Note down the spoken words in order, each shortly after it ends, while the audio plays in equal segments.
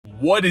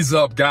What is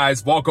up,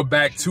 guys? Welcome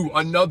back to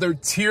another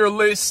tier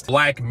list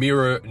Black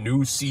Mirror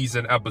new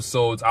season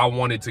episodes. I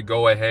wanted to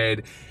go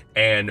ahead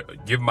and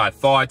give my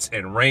thoughts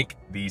and rank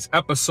these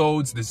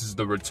episodes. This is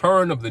the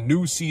return of the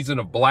new season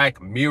of Black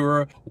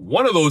Mirror.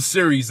 One of those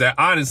series that,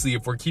 honestly,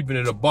 if we're keeping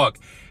it a buck,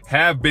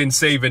 have been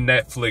saving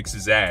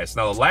Netflix's ass.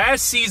 Now, the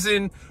last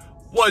season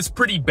was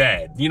pretty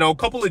bad. You know, a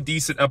couple of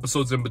decent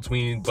episodes in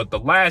between, but the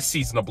last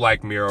season of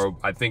Black Mirror,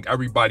 I think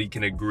everybody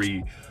can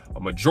agree,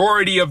 a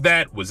majority of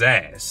that was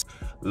ass.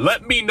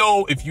 Let me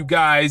know if you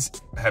guys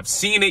have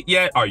seen it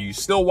yet. Are you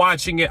still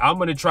watching it? I'm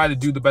going to try to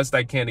do the best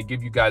I can to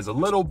give you guys a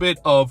little bit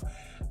of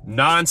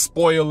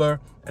non-spoiler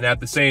and at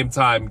the same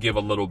time give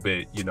a little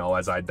bit, you know,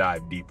 as I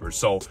dive deeper.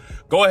 So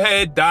go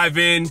ahead, dive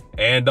in,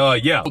 and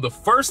yeah. The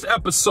first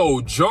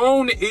episode,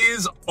 Joan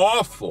is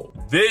awful.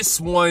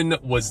 This one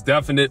was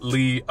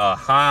definitely a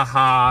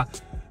ha-ha,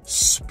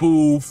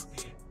 spoof,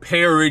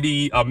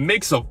 parody, a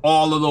mix of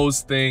all of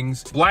those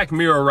things. Black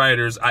Mirror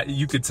writers,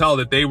 you could tell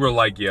that they were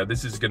like, yeah,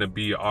 this is gonna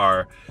be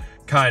our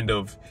kind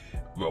of,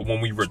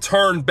 when we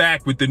return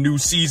back with the new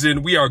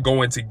season, we are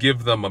going to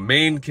give them a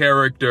main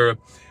character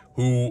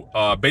who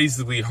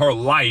basically her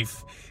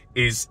life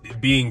is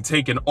being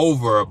taken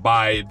over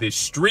by this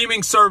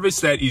streaming service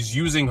that is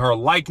using her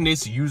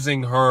likeness,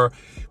 using her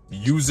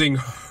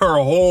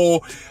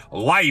whole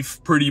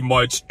life pretty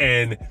much,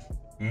 and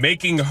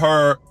making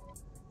her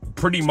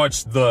pretty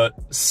much the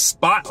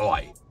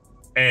spotlight.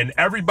 And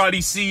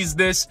everybody sees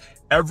this,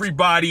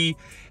 everybody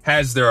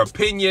has their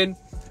opinion,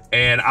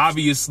 and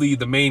obviously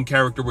the main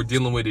character we're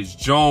dealing with is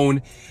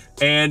Joan.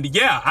 And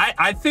yeah,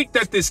 I think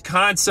that this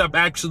concept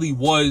actually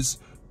was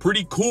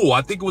pretty cool.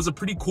 I think it was a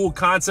pretty cool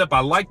concept.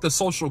 I like the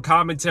social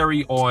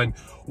commentary on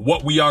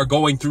what we are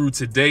going through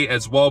today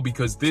as well,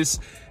 because this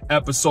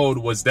episode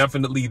was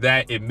definitely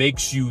that. It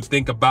makes you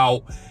think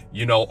about,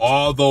 you know,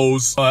 all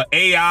those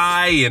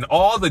AI and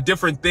all the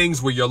different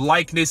things where your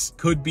likeness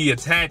could be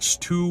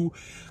attached to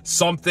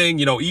something,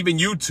 you know, even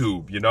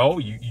YouTube, you know,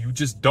 you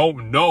just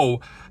don't know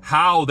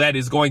how that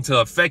is going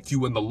to affect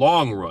you in the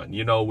long run,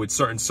 you know, with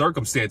certain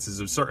circumstances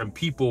of certain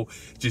people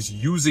just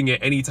using it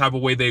any type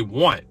of way they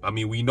want. I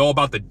mean, we know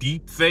about the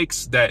deep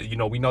fakes that, you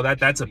know, we know that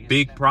that's a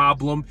big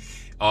problem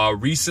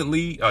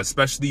recently,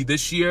 especially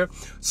this year.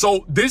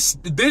 So this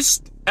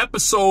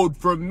episode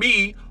for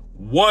me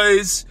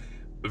was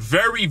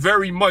very,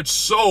 very much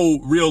so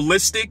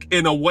realistic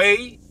in a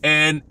way,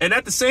 and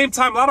at the same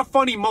time, a lot of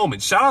funny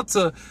moments. Shout out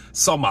to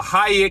Salma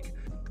Hayek.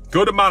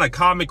 Good amount of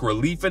comic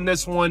relief in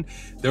this one.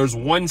 There's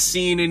one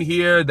scene in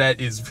here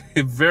that is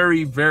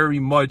very, very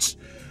much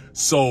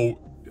so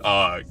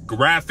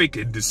graphic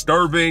and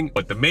disturbing,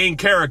 but the main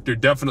character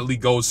definitely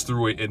goes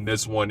through it in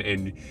this one,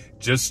 and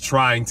just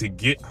trying to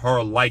get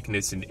her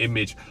likeness and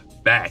image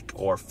back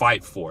or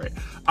fight for it.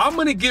 I'm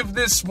gonna give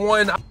this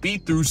one B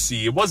through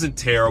C. It wasn't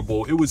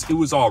terrible. It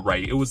was all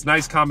right. It was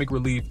nice comic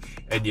relief,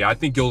 and yeah, I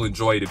think you'll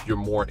enjoy it if you're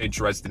more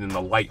interested in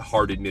the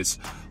lightheartedness,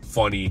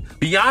 funny.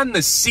 Beyond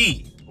the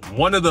Sea,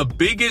 one of the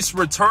biggest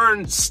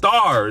return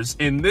stars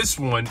in this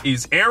one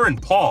is Aaron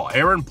Paul.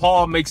 Aaron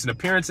Paul makes an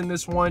appearance in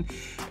this one,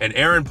 and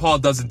Aaron Paul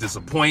doesn't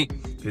disappoint.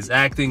 His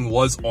acting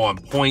was on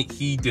point.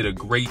 He did a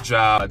great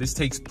job. This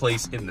takes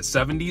place in the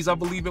 70s, I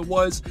believe it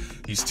was.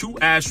 These two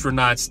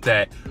astronauts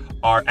that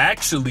are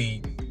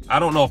actually, I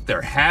don't know if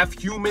they're half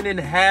human and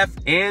half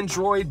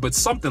android, but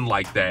something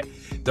like that.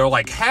 They're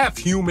like half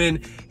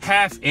human,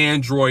 half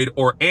android,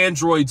 or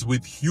androids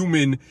with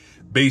human,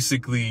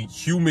 basically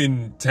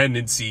human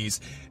tendencies.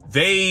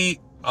 They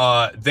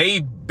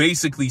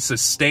basically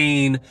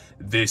sustain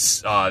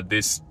this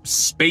this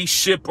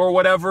spaceship or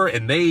whatever,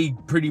 and they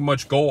pretty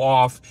much go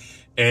off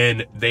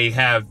and they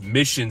have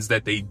missions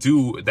that they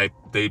do, that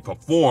they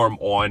perform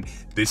on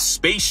this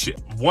spaceship.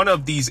 One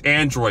of these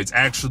androids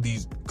actually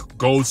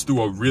goes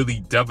through a really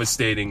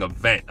devastating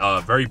event,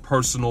 very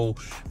personal,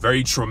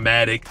 very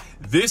traumatic.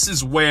 This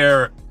is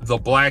where the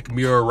Black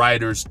Mirror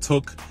writers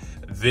took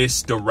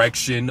this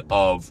direction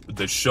of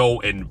the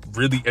show and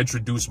really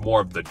introduced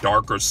more of the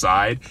darker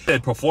side.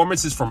 And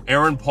performances from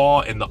Aaron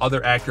Paul and the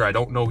other actor, I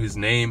don't know his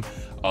name,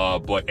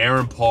 but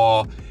Aaron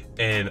Paul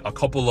and a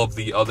couple of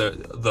the other,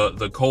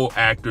 the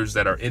co-actors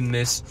that are in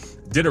this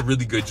did a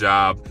really good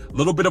job. A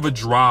little bit of a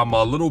drama,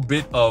 a little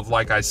bit of,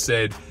 like I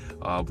said,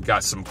 we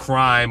got some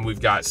crime,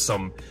 we've got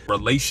some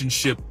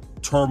relationship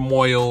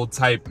turmoil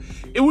type.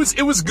 It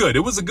was good.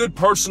 It was a good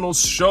personal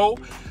show.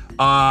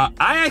 I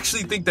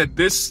actually think that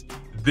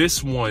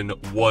this one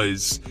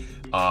was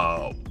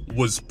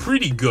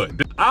pretty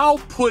good. I'll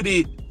put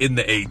it in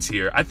the A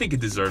tier. I think it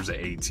deserves an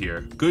A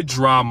tier. Good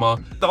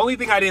drama. The only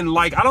thing I didn't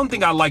like, I don't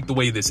think I liked the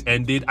way this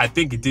ended. I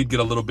think it did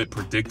get a little bit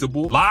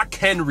predictable. Lock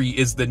Henry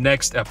is the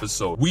next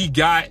episode. We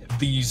got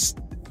this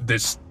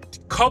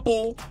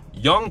couple,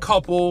 young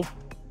couple,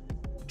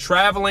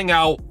 traveling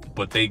out,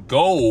 but they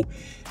go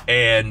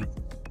and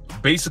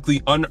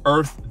basically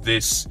unearth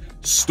this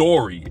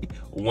story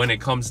when it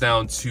comes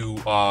down to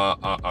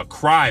a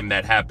crime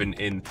that happened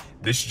in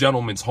this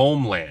gentleman's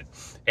homeland,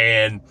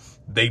 and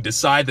they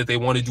decide that they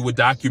want to do a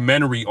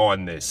documentary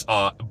on this,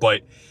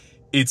 but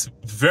it's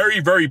very,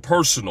 very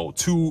personal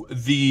to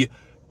the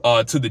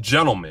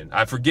gentleman.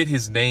 I forget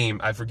his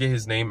name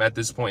at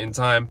this point in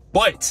time,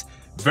 but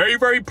very,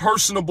 very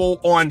personable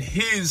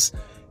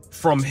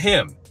from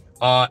him,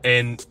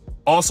 and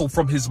also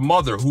from his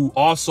mother, who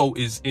also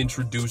is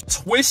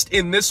introduced. Twist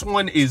in this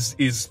one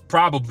is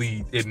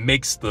probably, it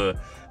makes the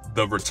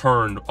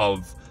return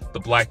of the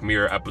Black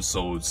Mirror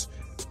episodes,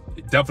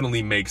 it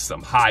definitely makes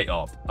them high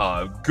up.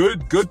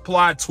 Good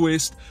plot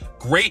twist,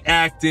 great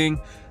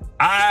acting.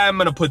 I'm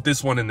gonna put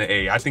this one in the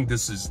A. I think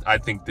this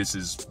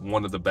is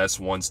one of the best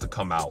ones to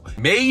come out.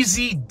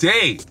 Maisie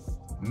Day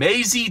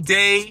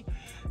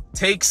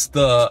takes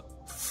the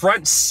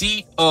front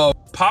seat of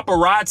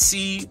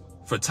paparazzi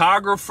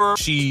photographer.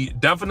 She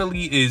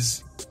definitely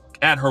is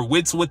at her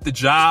wits with the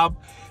job.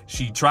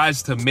 She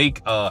tries to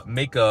make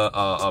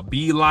a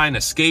beeline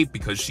escape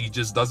because she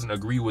just doesn't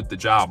agree with the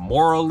job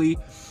morally.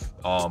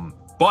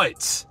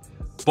 But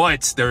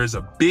there is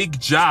a big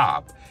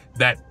job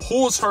that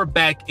pulls her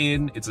back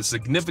in. It's a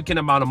significant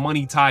amount of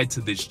money tied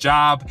to this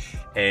job,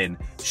 and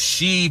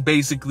she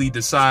basically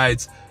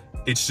decides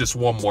it's just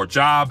one more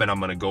job and I'm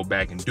gonna go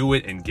back and do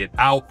it and get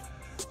out.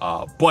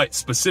 But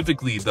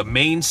specifically the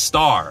main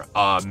star,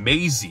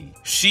 Maisie,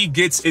 she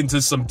gets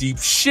into some deep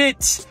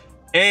shit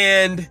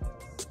and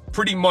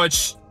pretty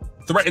much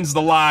threatens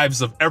the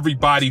lives of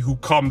everybody who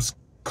comes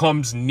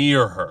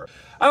near her.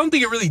 I don't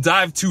think it really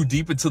dived too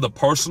deep into the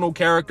personal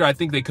character. I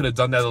think they could have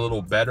done that a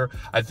little better.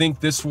 I think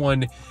this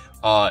one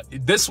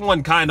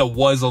kind of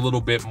was a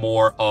little bit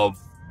more of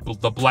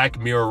the Black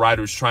Mirror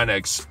writers trying to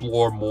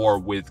explore more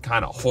with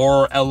kind of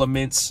horror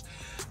elements.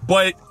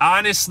 But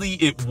honestly,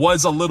 it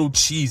was a little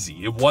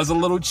cheesy.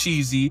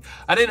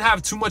 I didn't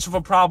have too much of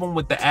a problem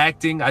with the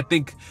acting. I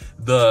think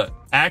the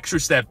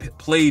actress that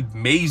played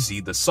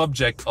Maisie, the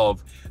subject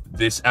of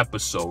this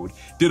episode,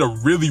 did a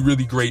really,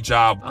 really great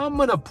job. I'm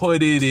gonna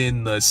put it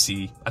in the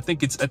C. I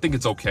think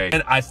it's okay.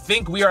 And I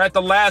think we are at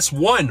the last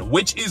one,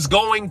 which is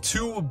going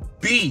to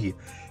be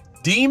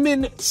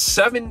Demon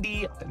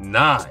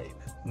 79.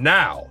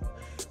 Now,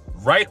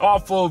 right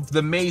off of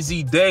the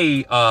Maisie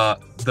Day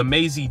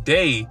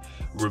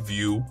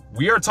review,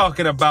 we are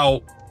talking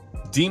about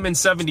Demon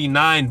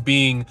 79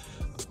 being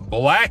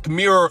Black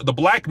Mirror, the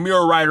Black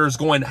Mirror writers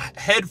going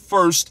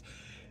headfirst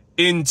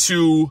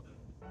into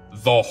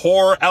the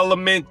horror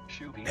element,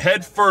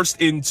 headfirst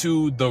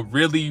into the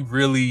really,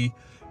 really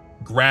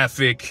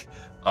graphic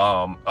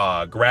kind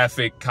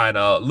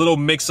of little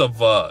mix of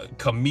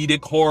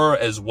comedic horror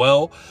as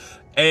well.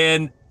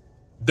 And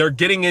they're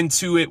getting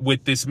into it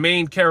with this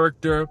main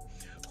character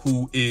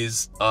who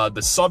is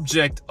the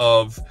subject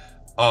of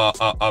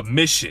a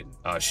mission.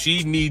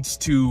 She needs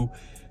to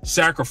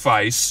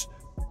sacrifice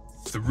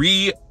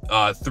three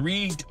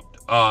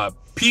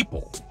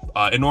people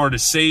in order to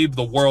save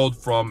the world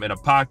from an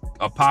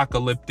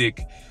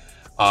apocalyptic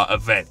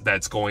event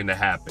that's going to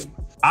happen.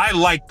 I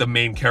like the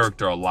main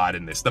character a lot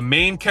in this. The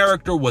main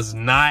character was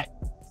not,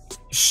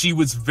 she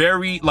was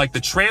very, like, the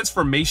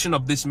transformation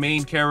of this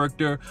main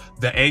character,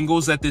 the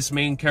angles that this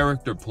main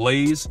character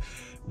plays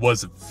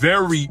was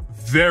very,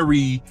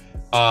 very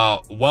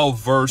well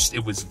versed.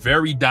 It was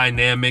very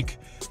dynamic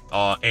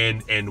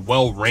and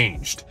well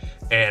ranged.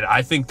 And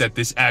I think that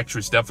this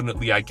actress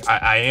definitely,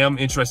 I am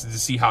interested to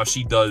see how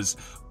she does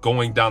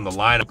going down the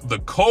line. The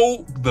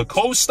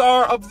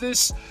co-star of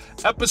this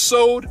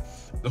episode,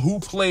 who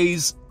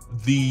plays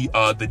the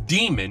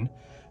demon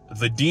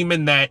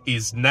that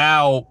is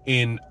now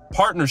in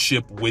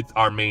partnership with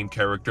our main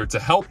character to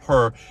help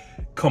her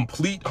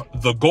complete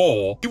the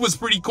goal. He was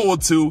pretty cool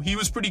too.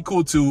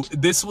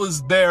 This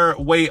was their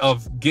way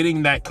of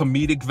getting that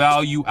comedic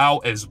value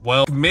out as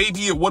well.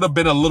 Maybe it would have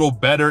been a little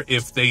better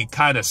if they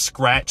kind of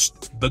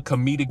scratched the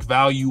comedic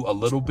value a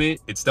little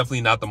bit. It's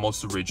definitely not the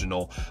most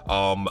original.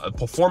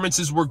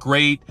 Performances were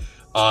great.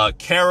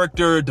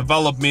 Character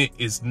development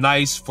is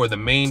nice for the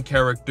main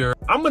character.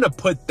 I'm gonna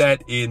put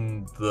that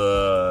in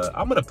the,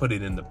 I'm gonna put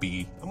it in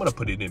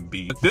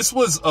B. This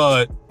was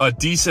a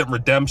decent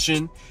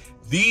redemption.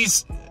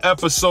 These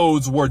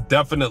episodes were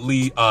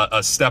definitely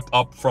a step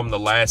up from the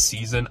last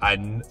season. I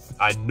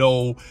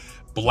know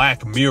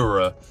Black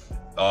Mirror,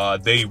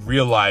 they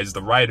realized,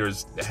 the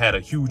writers had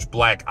a huge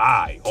black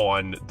eye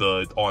on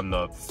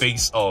the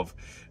face of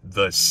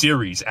the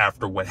series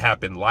after what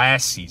happened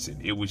last season.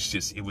 It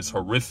was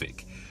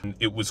horrific.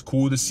 It was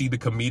cool to see the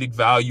comedic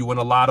value in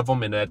a lot of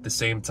them, and at the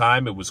same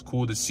time, it was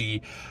cool to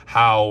see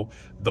how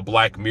the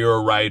Black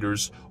Mirror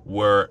writers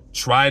were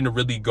trying to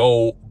really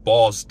go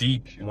balls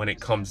deep when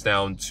it comes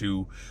down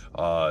to,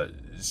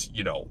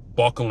 you know,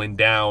 buckling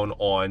down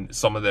on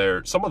some of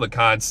the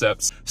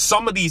concepts.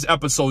 Some of these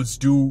episodes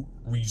do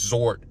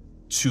resort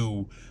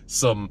to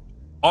some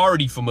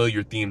already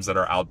familiar themes that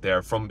are out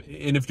there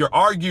and if you're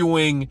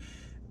arguing,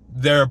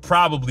 they're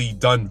probably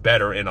done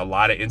better in a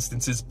lot of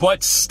instances,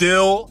 but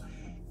still,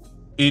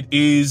 it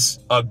is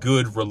a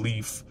good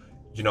relief.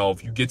 You know,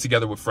 if you get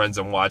together with friends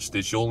and watch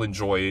this, you'll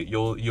enjoy it.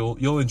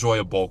 You'll enjoy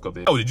a bulk of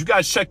it. Oh, did you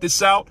guys check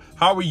this out?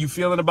 How are you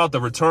feeling about the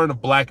return of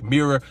Black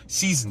Mirror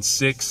season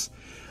 6?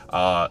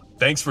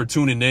 Thanks for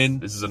tuning in.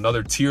 This is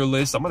another tier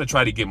list. I'm going to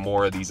try to get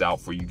more of these out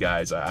for you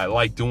guys. I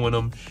like doing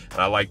them, and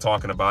I like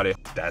talking about it.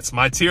 That's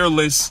my tier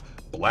list.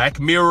 Black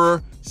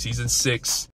Mirror, Season 6.